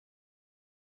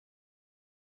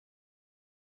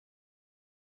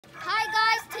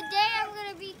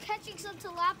catching some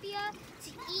tilapia to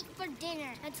eat for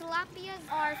dinner. And tilapias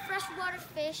are freshwater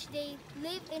fish. They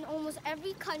live in almost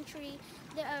every country.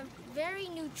 They are very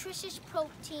nutritious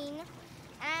protein,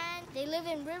 and they live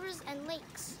in rivers and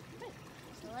lakes.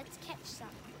 So let's catch some.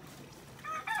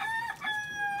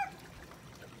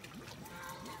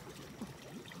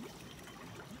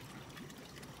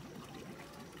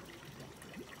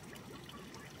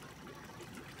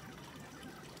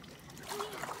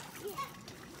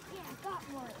 Got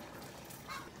one.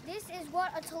 This is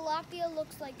what a tilapia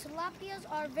looks like. Tilapias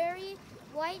are very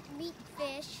white meat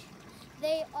fish.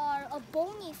 They are a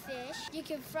bony fish. You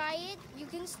can fry it, you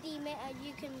can steam it, and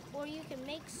you can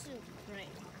make soup. Right.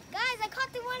 Guys, I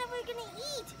caught the one that we're gonna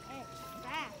eat. And it's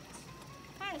fat,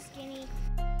 kind of skinny.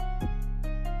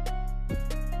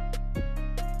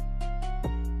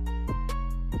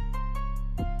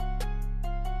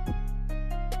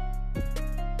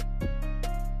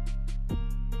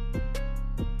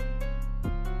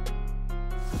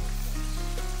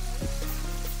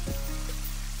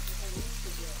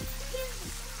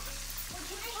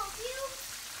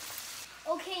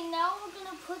 Okay, now we're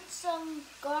gonna put some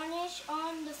garnish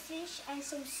on the fish and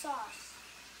some sauce.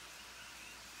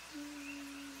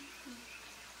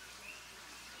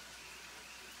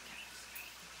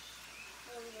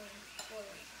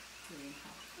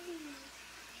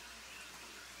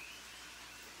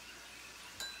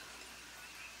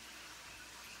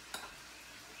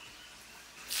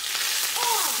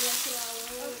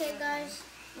 Okay guys,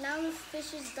 now the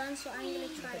fish is done, so I'm gonna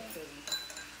try it.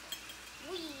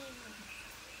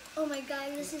 Oh my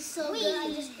god, this is so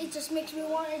good. It just makes me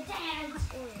want to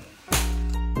dance.